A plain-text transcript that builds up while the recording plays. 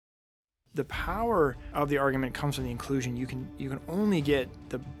The power of the argument comes from the inclusion. You can only get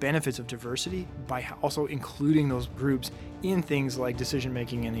the benefits of diversity by also including those groups in things like decision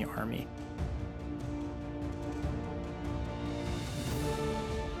making in the Army.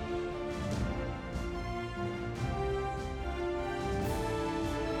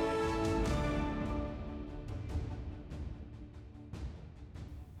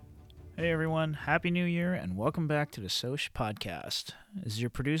 Hey everyone, Happy New Year and welcome back to the Sosh Podcast. This is your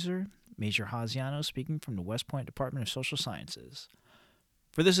producer, Major Haziano, speaking from the West Point Department of Social Sciences.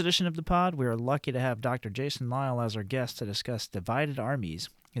 For this edition of the pod, we are lucky to have Dr. Jason Lyall as our guest to discuss Divided Armies,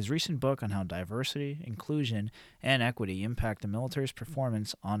 his recent book on how diversity, inclusion, and equity impact the military's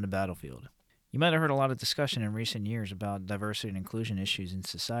performance on the battlefield. You might have heard a lot of discussion in recent years about diversity and inclusion issues in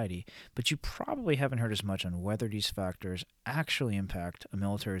society, but you probably haven't heard as much on whether these factors actually impact a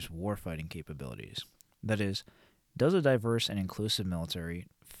military's warfighting capabilities. That is, does a diverse and inclusive military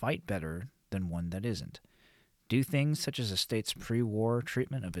fight better than one that isn't? Do things such as a state's pre-war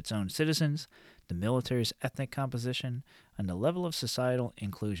treatment of its own citizens, the military's ethnic composition, and the level of societal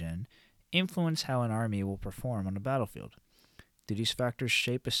inclusion influence how an army will perform on the battlefield? Do these factors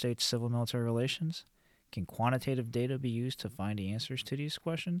shape a state's civil-military relations? Can quantitative data be used to find the answers to these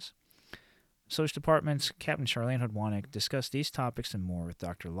questions? Sosh Department's Captain Charlene Hoadwonic discussed these topics and more with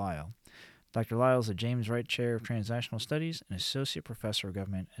Dr. Lyall. Dr. Lyall is a James Wright Chair of Transnational Studies and Associate Professor of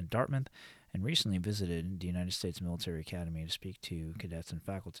Government at Dartmouth, and recently visited the United States Military Academy to speak to cadets and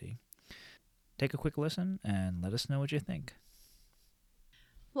faculty. Take a quick listen and let us know what you think.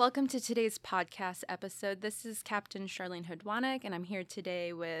 Welcome to today's podcast episode. This is Captain Charlene Hoadwonic, and I'm here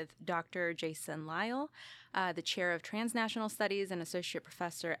today with Dr. Jason Lyall, the Chair of Transnational Studies and Associate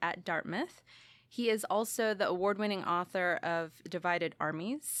Professor at Dartmouth. He is also the award-winning author of Divided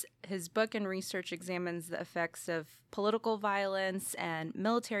Armies. His book and research examines the effects of political violence and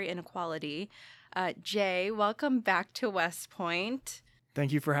military inequality. Jay, welcome back to West Point.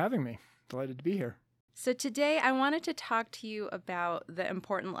 Thank you for having me. Delighted to be here. So today I wanted to talk to you about the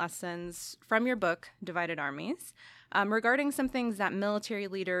important lessons from your book, Divided Armies, regarding some things that military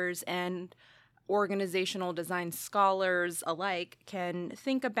leaders and organizational design scholars alike can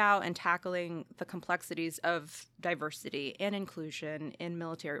think about in tackling the complexities of diversity and inclusion in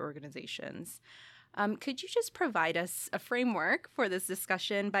military organizations. Could you just provide us a framework for this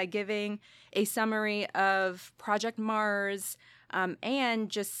discussion by giving a summary of Project Mars, and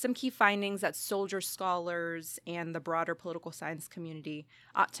just some key findings that soldier scholars and the broader political science community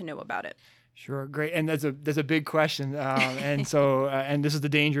ought to know about it? Sure, great, and that's a big question, and so and this is the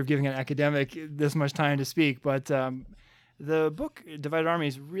danger of giving an academic this much time to speak. But the book Divided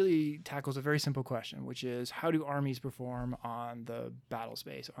Armies really tackles a very simple question, which is how do armies perform on the battle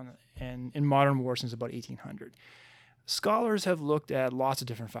space and in modern war since about 1800. Scholars have looked at lots of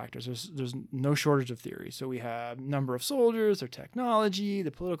different factors. There's no shortage of theories. So we have number of soldiers, their technology,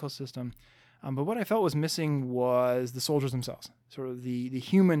 the political system. But what I felt was missing was the soldiers themselves, sort of the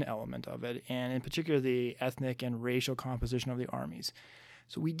human element of it, and in particular the ethnic and racial composition of the armies.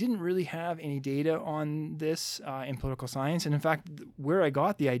 So we didn't really have any data on this in political science. And in fact, where I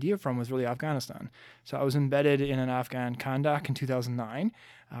got the idea from was really Afghanistan. So I was embedded in an Afghan Kandak in 2009.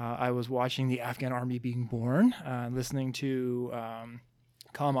 I was watching the Afghan army being born, listening to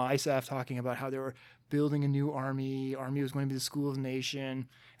Kama Isaf talking about how they were building a new army. Army was going to be the school of the nation,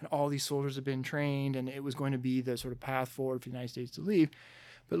 and all these soldiers had been trained, and it was going to be the sort of path forward for the United States to leave.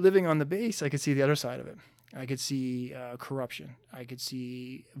 But living on the base, I could see the other side of it. I could see corruption. I could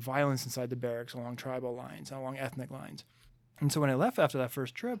see violence inside the barracks along tribal lines, along ethnic lines. And so when I left after that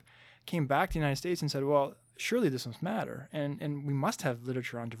first trip, came back to the United States and said, well, surely this must matter. And we must have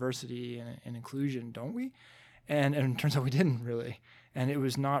literature on diversity and inclusion, don't we? And it turns out we didn't really. And it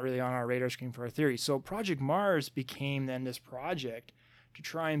was not really on our radar screen for our theory. So Project Mars became then this project to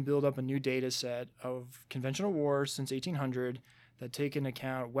try and build up a new data set of conventional wars since 1800 that take into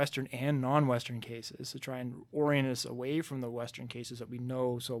account Western and non-Western cases to try and orient us away from the Western cases that we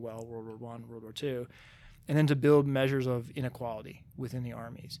know so well, World War I, World War II, and then to build measures of inequality within the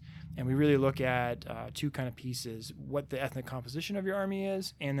armies. And we really look at two kind of pieces, what the ethnic composition of your army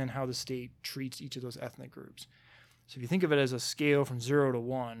is, and then how the state treats each of those ethnic groups. So if you think of it as a scale from 0 to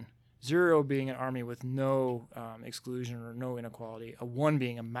 1, 0 being an army with no exclusion or no inequality, a 1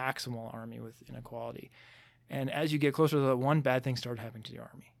 being a maximal army with inequality. And as you get closer to the 1, bad things start happening to the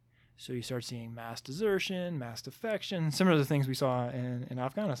army. So you start seeing mass desertion, mass defection, similar to the things we saw in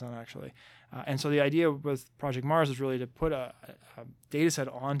Afghanistan, actually. And so the idea with Project Mars is really to put a data set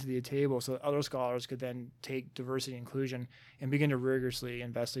onto the table so that other scholars could then take diversity and inclusion and begin to rigorously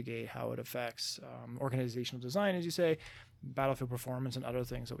investigate how it affects organizational design, as you say, battlefield performance and other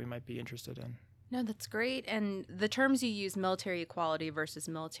things that we might be interested in. No, that's great. And the terms you use, military equality versus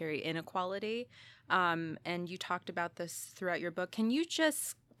military inequality, and you talked about this throughout your book. Can you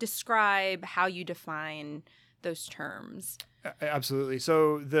just describe how you define those terms? Absolutely.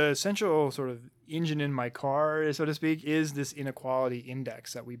 So the central sort of engine in my car, so to speak, is this inequality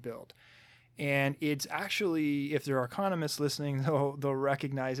index that we build. And it's actually, if there are economists listening, they'll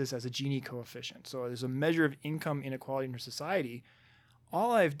recognize this as a Gini coefficient. So there's a measure of income inequality in our society.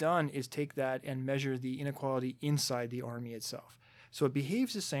 All I've done is take that and measure the inequality inside the Army itself. So it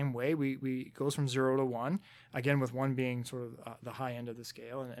behaves the same way. We goes from 0 to 1, again, with 1 being sort of the high end of the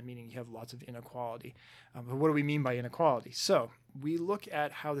scale, and meaning you have lots of inequality. But what do we mean by inequality? So we look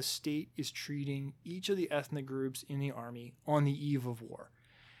at how the state is treating each of the ethnic groups in the Army on the eve of war.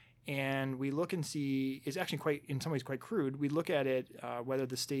 And we look and see, it's actually in some ways quite crude. We look at it whether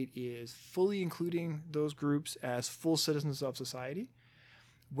the state is fully including those groups as full citizens of society,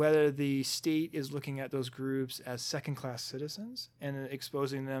 whether the state is looking at those groups as second-class citizens and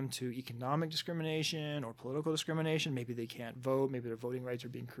exposing them to economic discrimination or political discrimination. Maybe they can't vote. Maybe their voting rights are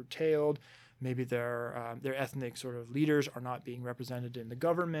being curtailed. Maybe their ethnic sort of leaders are not being represented in the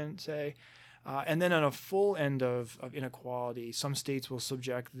government, say. And then on a full end of inequality, some states will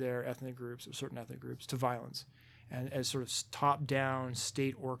subject their ethnic groups, or certain ethnic groups, to violence, and as sort of top-down,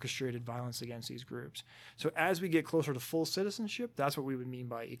 state-orchestrated violence against these groups. So as we get closer to full citizenship, that's what we would mean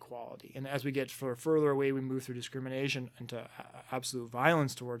by equality. And as we get further away, we move through discrimination into absolute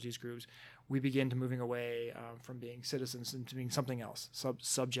violence towards these groups. We begin to moving away from being citizens into being something else,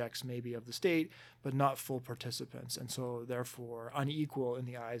 subjects maybe of the state, but not full participants, and so therefore unequal in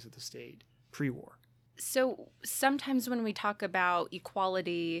the eyes of the state pre-war. So sometimes when we talk about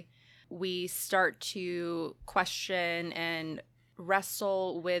equality, we start to question and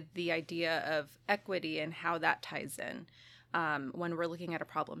wrestle with the idea of equity and how that ties in when we're looking at a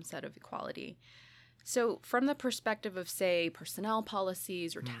problem set of equality. So from the perspective of, say, personnel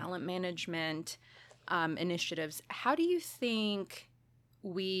policies or talent management initiatives, how do you think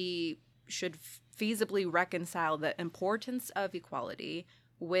we should feasibly reconcile the importance of equality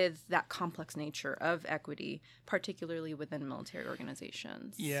with that complex nature of equity, particularly within military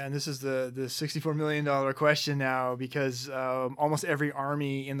organizations? Yeah, and this is the $64 million question now, because almost every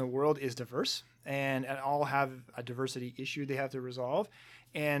army in the world is diverse, and all have a diversity issue they have to resolve.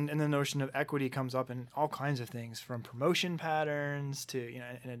 And the notion of equity comes up in all kinds of things, from promotion patterns to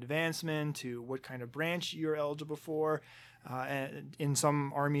an advancement to what kind of branch you're eligible for. And in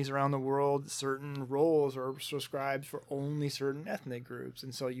some armies around the world, certain roles are prescribed for only certain ethnic groups,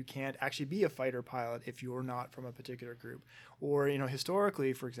 and so you can't actually be a fighter pilot if you're not from a particular group. Or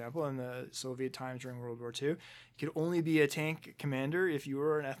historically, for example, in the Soviet times during World War II, you could only be a tank commander if you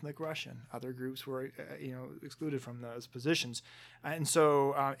were an ethnic Russian. Other groups were excluded from those positions, and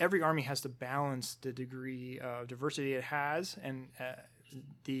so every army has to balance the degree of diversity it has, and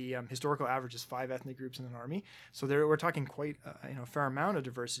the historical average is 5 ethnic groups in an army. So we're talking quite a fair amount of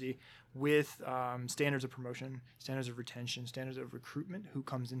diversity with standards of promotion, standards of retention, standards of recruitment, who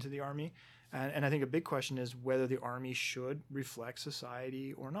comes into the army. And I think a big question is whether the army should reflect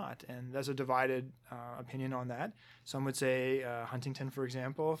society or not. And there's a divided opinion on that. Some would say, Huntington, for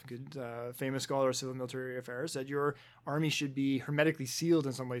example, good famous scholar of civil military affairs, that your army should be hermetically sealed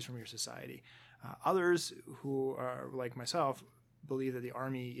in some ways from your society. Others who are like myself believe that the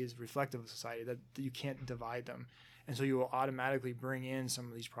army is reflective of society, that you can't divide them. And so you will automatically bring in some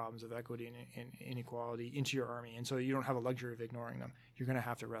of these problems of equity and inequality into your army. And so you don't have a luxury of ignoring them. You're going to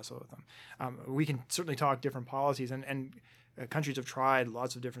have to wrestle with them. We can certainly talk different policies, and countries have tried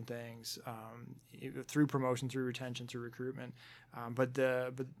lots of different things through promotion, through retention, through recruitment. But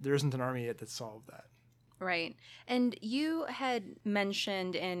there isn't an army yet that's solved that. Right. And you had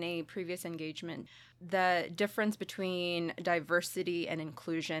mentioned in a previous engagement the difference between diversity and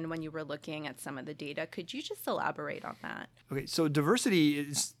inclusion when you were looking at some of the data. Could you just elaborate on that? Okay, so diversity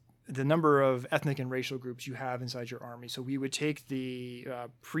is the number of ethnic and racial groups you have inside your army. So we would take the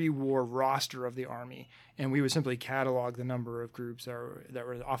pre-war roster of the army, and we would simply catalog the number of groups that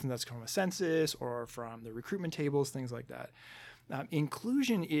were often that's from a census or from the recruitment tables, things like that.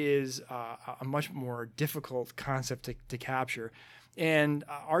 Inclusion is a much more difficult concept to capture. And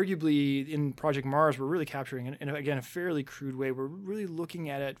arguably in Project Mars, we're really capturing it in, again, a fairly crude way. We're really looking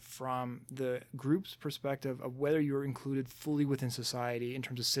at it from the group's perspective of whether you're included fully within society in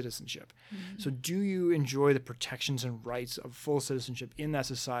terms of citizenship. Mm-hmm. So do you enjoy the protections and rights of full citizenship in that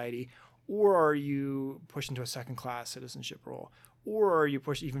society, or are you pushed into a second-class citizenship role? Or are you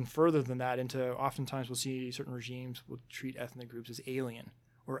pushed even further than that into, oftentimes we'll see certain regimes will treat ethnic groups as alien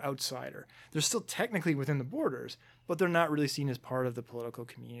or outsider. They're still technically within the borders, but they're not really seen as part of the political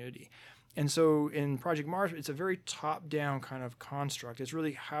community. And so in Project Mars, it's a very top-down kind of construct. It's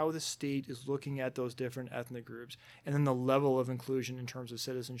really how the state is looking at those different ethnic groups and then the level of inclusion in terms of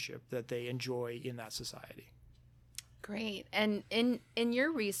citizenship that they enjoy in that society. Great. And in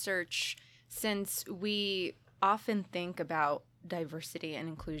your research, since we often think about diversity and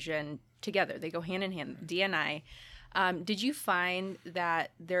inclusion together, they go hand in hand, D&I, did you find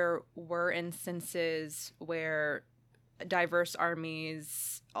that there were instances where diverse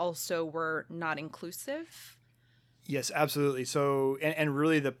armies also were not inclusive? Yes, absolutely. So, and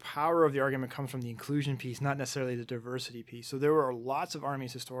really the power of the argument comes from the inclusion piece, not necessarily the diversity piece. So there were lots of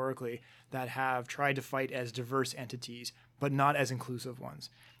armies historically that have tried to fight as diverse entities, but not as inclusive ones.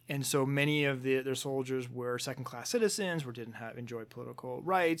 And so many of their soldiers were second-class citizens, or didn't enjoy political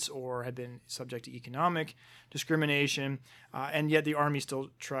rights, or had been subject to economic discrimination, and yet the army still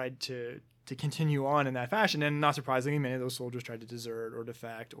tried to continue on in that fashion. And not surprisingly, many of those soldiers tried to desert or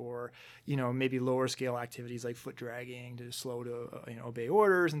defect, or maybe lower scale activities like foot dragging to slow to obey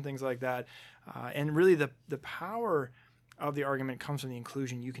orders and things like that. And really the power of the argument comes from the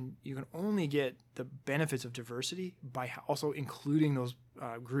inclusion. You can only get the benefits of diversity by also including those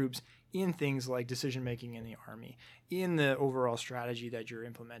groups in things like decision making in the army, in the overall strategy that you're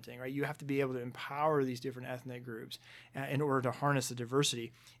implementing. Right, you have to be able to empower these different ethnic groups in order to harness the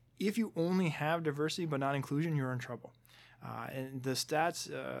diversity. If you only have diversity but not inclusion, you're in trouble. And the stats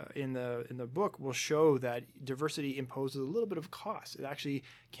in the book will show that diversity imposes a little bit of cost. It actually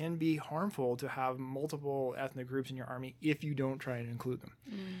can be harmful to have multiple ethnic groups in your army if you don't try and include them.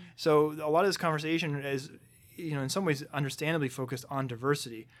 So a lot of this conversation is, in some ways, understandably focused on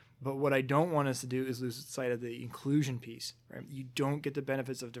diversity. But what I don't want us to do is lose sight of the inclusion piece. Right? You don't get the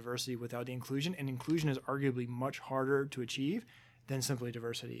benefits of diversity without the inclusion, and inclusion is arguably much harder to achieve than simply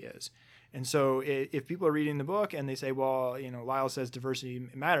diversity is. And so if people are reading the book and they say, well, Lyall says diversity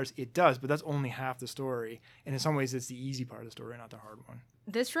matters, it does, but that's only half the story. And in some ways, it's the easy part of the story, not the hard one.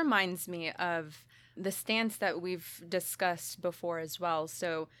 This reminds me of the stance that we've discussed before as well.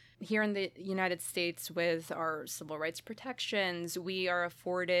 So here in the United States, with our civil rights protections, we are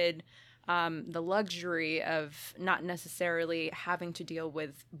afforded the luxury of not necessarily having to deal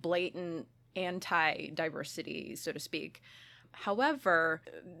with blatant anti-diversity, so to speak. However,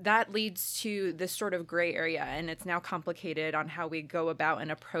 that leads to this sort of gray area, and it's now complicated on how we go about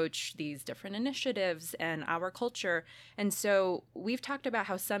and approach these different initiatives and our culture. And so we've talked about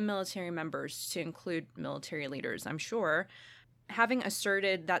how some military members, to include military leaders, I'm sure, having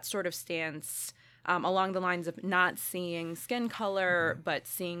asserted that sort of stance along the lines of not seeing skin color, but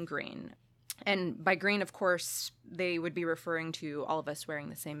seeing green. And by green, of course, they would be referring to all of us wearing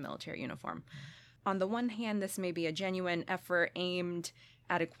the same military uniform. On the one hand, this may be a genuine effort aimed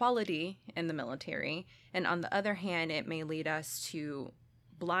at equality in the military, and on the other hand, it may lead us to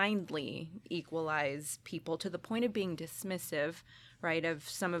blindly equalize people to the point of being dismissive, right, of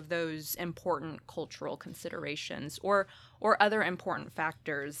some of those important cultural considerations or other important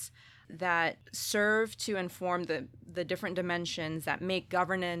factors that serve to inform the different dimensions that make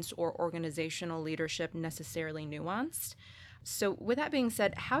governance or organizational leadership necessarily nuanced. So with that being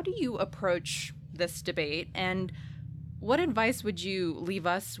said, how do you approach this debate, and what advice would you leave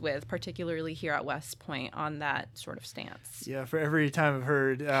us with, particularly here at West Point, on that sort of stance? Yeah, for every time I've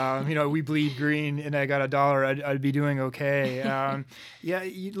heard, we bleed green and I got $1, I'd be doing okay.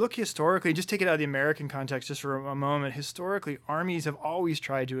 You look historically, just take it out of the American context just for a moment. Historically, armies have always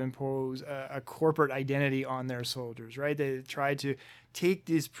tried to impose a corporate identity on their soldiers, right? They tried to take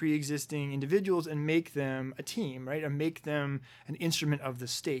these pre-existing individuals and make them a team, right? And make them an instrument of the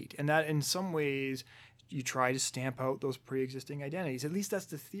state. And that in some ways, you try to stamp out those pre-existing identities. At least that's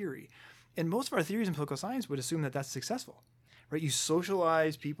the theory. And most of our theories in political science would assume that that's successful, right? You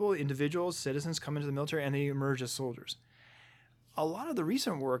socialize people, individuals, citizens come into the military and they emerge as soldiers. A lot of the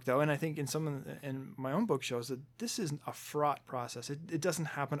recent work, though, and I think in my own book shows that this is a fraught process. It doesn't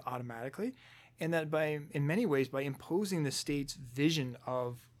happen automatically. And that in many ways, by imposing the state's vision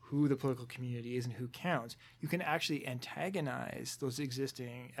of who the political community is and who counts, you can actually antagonize those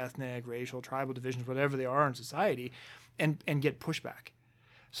existing ethnic, racial, tribal divisions, whatever they are in society, and get pushback.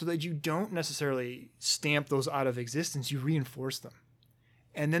 So that you don't necessarily stamp those out of existence, you reinforce them.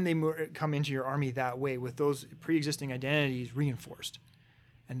 And then they come into your army that way with those pre-existing identities reinforced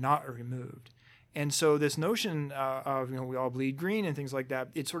and not removed. And so this notion of we all bleed green and things like that,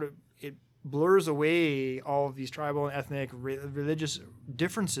 it blurs away all of these tribal and ethnic, religious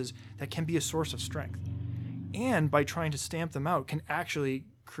differences that can be a source of strength. And by trying to stamp them out can actually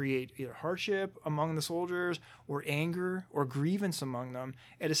create either hardship among the soldiers or anger or grievance among them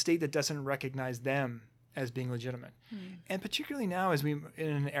at a state that doesn't recognize them as being legitimate. And particularly now, as we in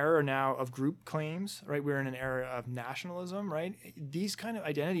an era now of group claims, right? We're in an era of nationalism, right? These kind of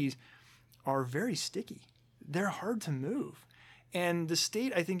identities are very sticky. They're hard to move. And the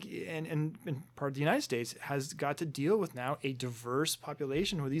state, I think, and part of the United States has got to deal with now a diverse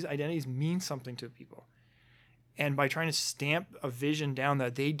population where these identities mean something to people. And by trying to stamp a vision down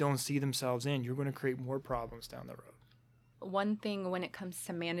that they don't see themselves in, you're going to create more problems down the road. One thing when it comes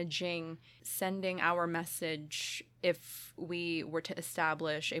to managing sending our message, if we were to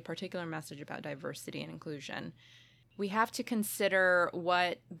establish a particular message about diversity and inclusion, we have to consider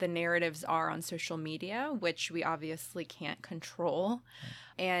what the narratives are on social media, which we obviously can't control.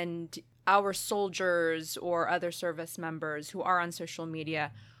 And our soldiers or other service members who are on social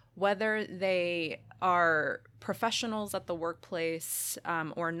media, whether they are professionals at the workplace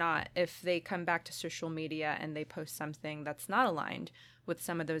or not, if they come back to social media and they post something that's not aligned with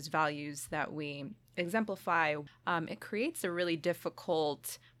some of those values that we exemplify, it creates a really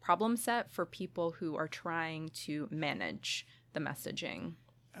difficult problem set for people who are trying to manage the messaging.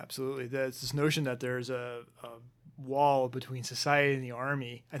 Absolutely. There's this notion that there's a wall between society and the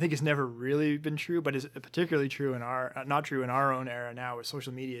army. I think it's never really been true, but is particularly true in not true in our own era now, where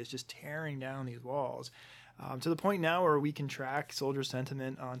social media is just tearing down these walls to the point now where we can track soldier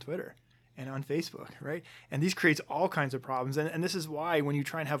sentiment on Twitter and on Facebook, right? And these creates all kinds of problems. And this is why when you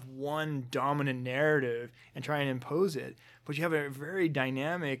try and have one dominant narrative and try and impose it, but you have a very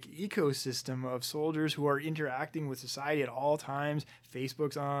dynamic ecosystem of soldiers who are interacting with society at all times.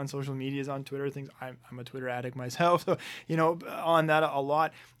 Facebook's on, social media's on, Twitter, things. I'm a Twitter addict myself, so, on that a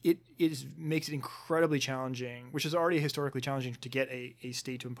lot. It makes it incredibly challenging, which is already historically challenging to get a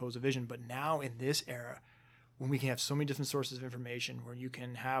state to impose a vision. But now in this era, when we can have so many different sources of information, where you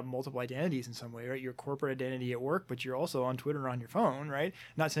can have multiple identities in some way, right? Your corporate identity at work, but you're also on Twitter on your phone, right?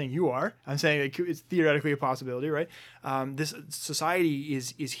 Not saying you are. I'm saying it's theoretically a possibility, right? This society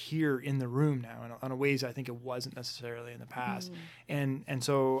is here in the room now in a ways I think it wasn't necessarily in the past. And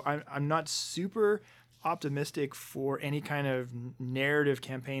so I'm not super optimistic for any kind of narrative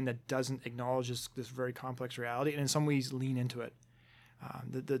campaign that doesn't acknowledge this very complex reality and in some ways lean into it.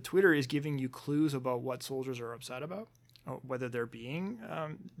 The Twitter is giving you clues about what soldiers are upset about, or whether they're being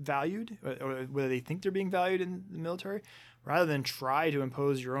valued, or whether they think they're being valued in the military. Rather than try to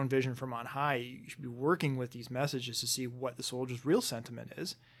impose your own vision from on high, you should be working with these messages to see what the soldiers' real sentiment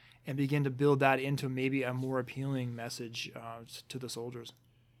is and begin to build that into maybe a more appealing message to the soldiers.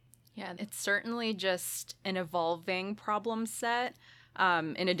 Yeah, it's certainly just an evolving problem set.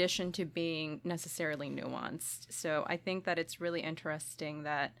 In addition to being necessarily nuanced. So I think that it's really interesting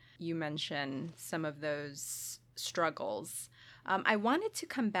that you mention some of those struggles. I wanted to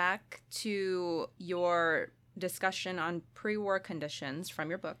come back to your discussion on pre-war conditions from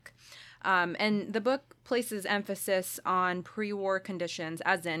your book. And the book places emphasis on pre-war conditions,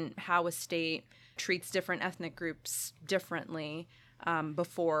 as in how a state treats different ethnic groups differently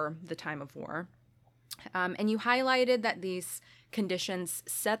before the time of war. And you highlighted that these conditions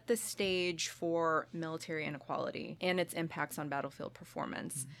set the stage for military inequality and its impacts on battlefield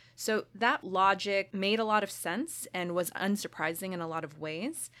performance. So that logic made a lot of sense and was unsurprising in a lot of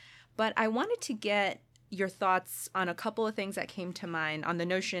ways. But I wanted to get your thoughts on a couple of things that came to mind on the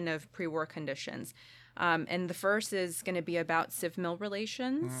notion of pre-war conditions. And the first is going to be about civ-mil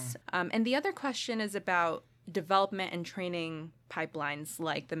relations. And the other question is about development and training pipelines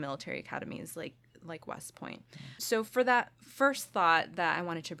like the military academies, like West Point. So for that first thought that I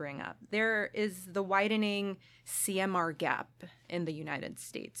wanted to bring up, there is the widening CMR gap in the United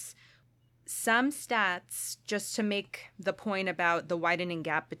States. Some stats, just to make the point about the widening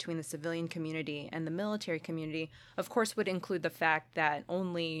gap between the civilian community and the military community, of course would include the fact that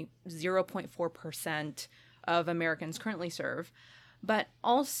only 0.4% of Americans currently serve. But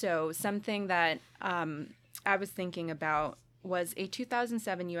also something that I was thinking about was a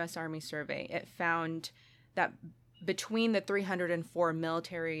 2007 U.S. Army survey. It found that between the 304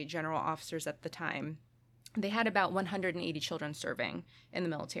 military general officers at the time, they had about 180 children serving in the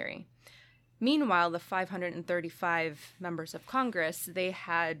military. Meanwhile, the 535 members of Congress, they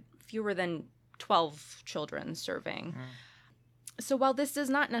had fewer than 12 children serving. So while this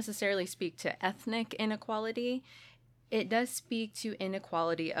does not necessarily speak to ethnic inequality, it does speak to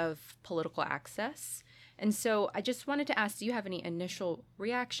inequality of political access. And so I just wanted to ask, do you have any initial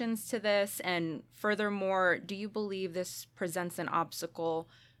reactions to this? And furthermore, do you believe this presents an obstacle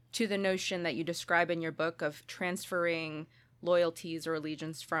to the notion that you describe in your book of transferring loyalties or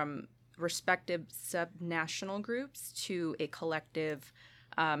allegiance from respective subnational groups to a collective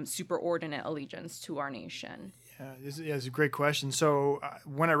superordinate allegiance to our nation? This is a great question. So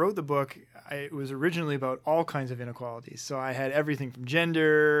when I wrote the book, it was originally about all kinds of inequalities. So I had everything from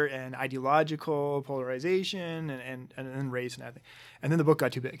gender and ideological polarization and then race and everything. And then the book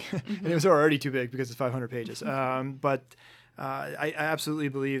got too big. And it was already too big because it's 500 pages. But I absolutely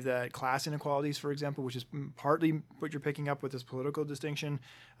believe that class inequalities, for example, which is partly what you're picking up with this political distinction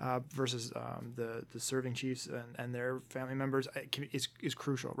versus the serving chiefs and their family members, is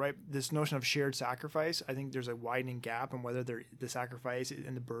crucial, right? This notion of shared sacrifice, I think there's a widening gap on whether the sacrifice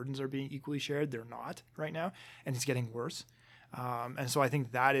and the burdens are being equally shared. They're not right now, and it's getting worse. And so I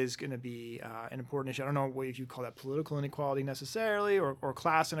think that is going to be an important issue. I don't know if you call that political inequality necessarily or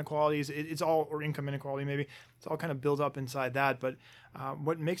class inequalities. It's all, or income inequality maybe. It's all kind of built up inside that. But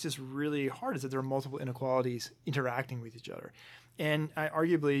what makes this really hard is that there are multiple inequalities interacting with each other. And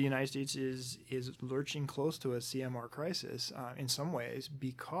arguably, the United States is lurching close to a CMR crisis in some ways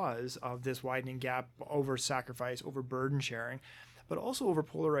because of this widening gap over sacrifice, over burden sharing, but also over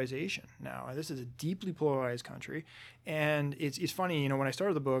polarization now. This is a deeply polarized country. And it's funny, when I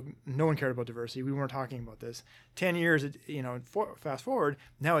started the book, no one cared about diversity. We weren't talking about this. 10 years, fast forward,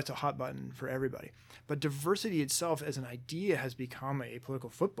 now it's a hot button for everybody. But diversity itself as an idea has become a political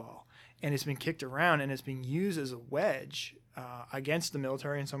football. And it's been kicked around and it's being used as a wedge against the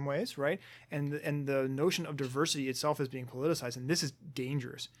military in some ways, right? And the notion of diversity itself is being politicized. And this is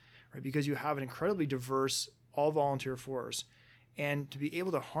dangerous, right? Because you have an incredibly diverse, all-volunteer force. And to be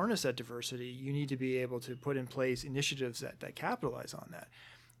able to harness that diversity, you need to be able to put in place initiatives that capitalize on that.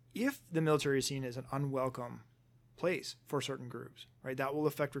 If the military is seen as an unwelcome place for certain groups, right, that will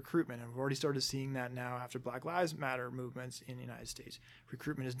affect recruitment. And we've already started seeing that now after Black Lives Matter movements in the United States.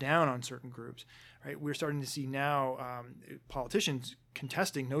 Recruitment is down on certain groups, right? We're starting to see now politicians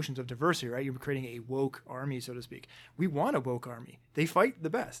contesting notions of diversity, right? You're creating a woke army, so to speak. We want a woke army. They fight the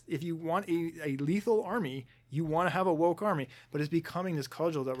best. If you want a lethal army, you want to have a woke army. But it's becoming this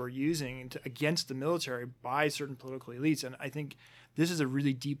cudgel that we're using against the military by certain political elites. And I think this is a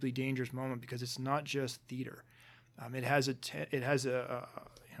really deeply dangerous moment because it's not just theater. It has a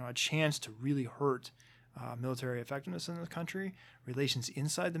chance to really hurt military effectiveness in this country, relations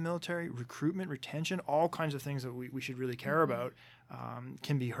inside the military, recruitment, retention, all kinds of things that we should really care about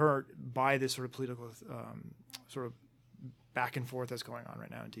can be hurt by this sort of political sort of back and forth that's going on right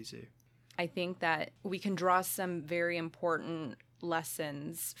now in DC. I think that we can draw some very important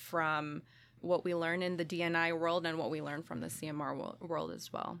lessons from what we learn in the DNI world and what we learn from the CMR world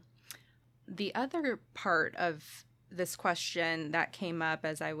as well. The other part of this question that came up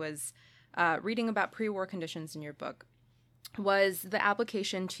as I was reading about pre-war conditions in your book was the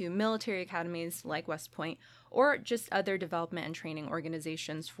application to military academies like West Point or just other development and training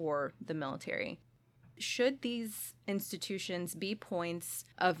organizations for the military. Should these institutions be points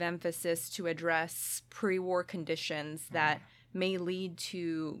of emphasis to address pre-war conditions that may lead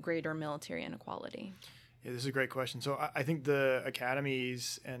to greater military inequality? Yeah, this is a great question. So I think the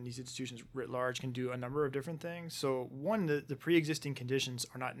academies and these institutions writ large can do a number of different things. So one, the pre-existing conditions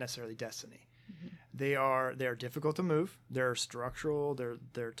are not necessarily destiny. Mm-hmm. They are difficult to move. They're structural.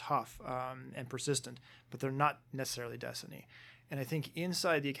 They're tough and persistent, but they're not necessarily destiny. And I think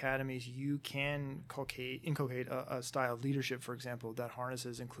inside the academies, you can inculcate a style of leadership, for example, that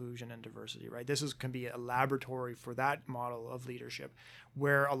harnesses inclusion and diversity, right? Can be a laboratory for that model of leadership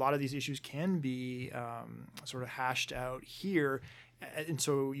where a lot of these issues can be sort of hashed out here. And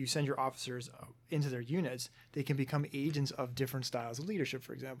so you send your officers into their units. They can become agents of different styles of leadership,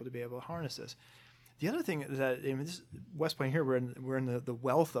 for example, to be able to harness this. The other thing is that this West Point here, we're in the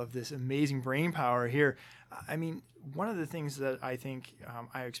wealth of this amazing brain power here. I mean, one of the things that I think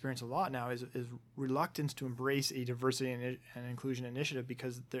I experience a lot now is reluctance to embrace a diversity and inclusion initiative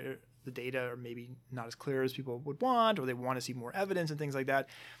because the data are maybe not as clear as people would want, or they want to see more evidence and things like that.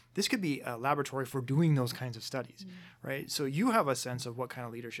 This could be a laboratory for doing those kinds of studies, right? So you have a sense of what kind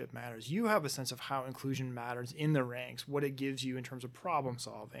of leadership matters. You have a sense of how inclusion matters in the ranks, what it gives you in terms of problem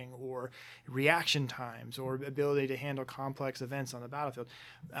solving or reaction times or ability to handle complex events on the battlefield.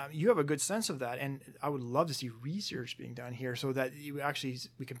 You have a good sense of that, and I would love to see research being done here so that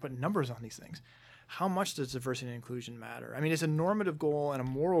we can put numbers on these things. How much does diversity and inclusion matter? I mean, it's a normative goal and a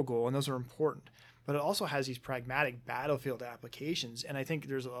moral goal, and those are important. But it also has these pragmatic battlefield applications, and I think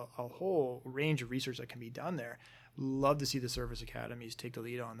there's a whole range of research that can be done there. Love to see the service academies take the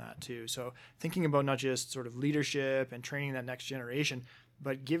lead on that too. So thinking about not just sort of leadership and training that next generation,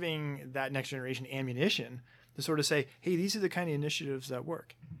 but giving that next generation ammunition to sort of say, hey, these are the kind of initiatives that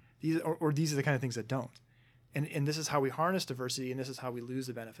work. These are the kind of things that don't. And this is how we harness diversity, and this is how we lose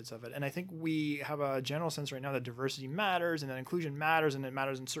the benefits of it. And I think we have a general sense right now that diversity matters and that inclusion matters, and it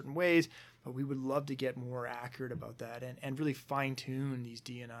matters in certain ways, but we would love to get more accurate about that and really fine-tune these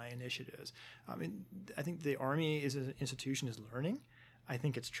D&I initiatives. I think the Army as an institution is learning. I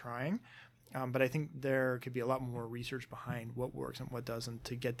think it's trying. But I think there could be a lot more research behind what works and what doesn't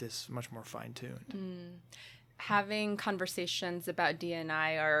to get this much more fine-tuned. Having conversations about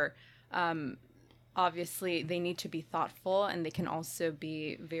D&I are obviously they need to be thoughtful, and they can also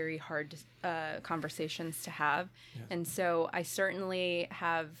be very hard conversations to have. Yes. And so I certainly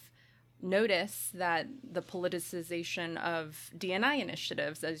have noticed that the politicization of D&I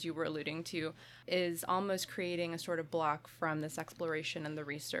initiatives, as you were alluding to, is almost creating a sort of block from this exploration and the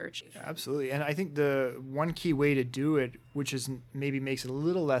research. Absolutely. And I think the one key way to do it, which is maybe makes it a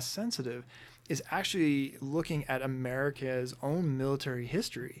little less sensitive, is actually looking at America's own military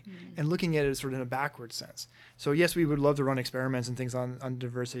history and looking at it sort of in a backward sense. So yes, we would love to run experiments and things on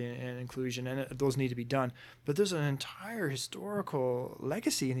diversity and inclusion, and those need to be done. But there's an entire historical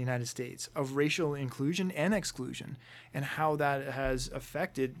legacy in the United States of racial inclusion and exclusion, and how that has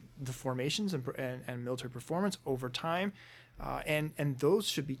affected the formations and military performance over time. And those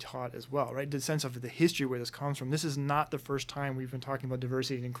should be taught as well, right? The sense of the history where this comes from. This is not the first time we've been talking about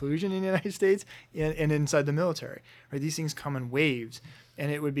diversity and inclusion in the United States and inside the military, right? These things come in waves.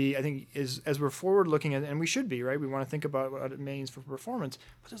 And it would be, I think, as we're forward looking at, and we should be, right? We want to think about what it means for performance,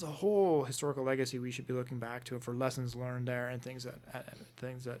 but there's a whole historical legacy we should be looking back to for lessons learned there and things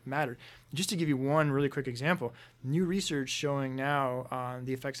that matter. Just to give you one really quick example, new research showing now on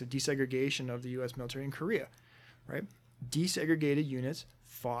the effects of desegregation of the U.S. military in Korea, right? Desegregated units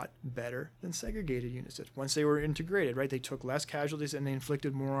fought better than segregated units did. Once they were integrated, right, they took less casualties and they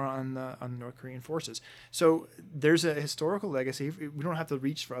inflicted more on the North Korean forces. So there's a historical legacy. We don't have to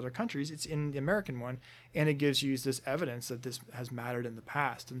reach for other countries. It's in the American one, and it gives you this evidence that this has mattered in the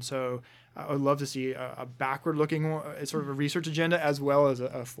past. And so I would love to see a backward-looking sort of a research agenda as well as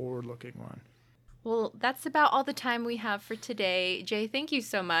a forward-looking one. Well, that's about all the time we have for today. Jay, thank you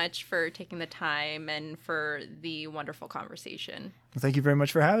so much for taking the time and for the wonderful conversation. Well, thank you very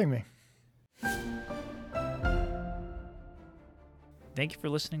much for having me. Thank you for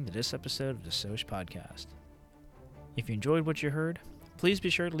listening to this episode of the Sosh Podcast. If you enjoyed what you heard, please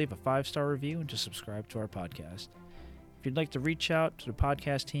be sure to leave a 5-star review and to subscribe to our podcast. If you'd like to reach out to the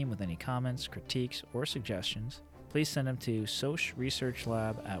podcast team with any comments, critiques, or suggestions, please send them to Sosh Research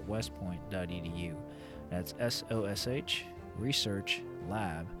Lab at westpoint.edu. That's SOSH Research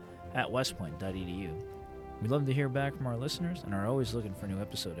Lab at westpoint.edu. We love to hear back from our listeners and are always looking for new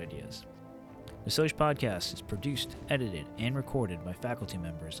episode ideas. The Sosh Podcast is produced, edited, and recorded by faculty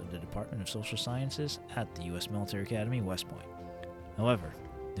members of the Department of Social Sciences at the U.S. Military Academy, West Point. However,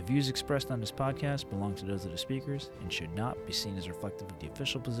 the views expressed on this podcast belong to those of the speakers and should not be seen as reflective of the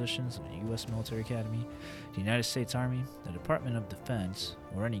official positions of the U.S. Military Academy, the United States Army, the Department of Defense,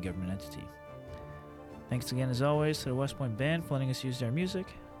 or any government entity. Thanks again, as always, to the West Point Band for letting us use their music.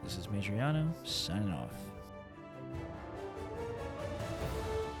 This is Major Yano, signing off.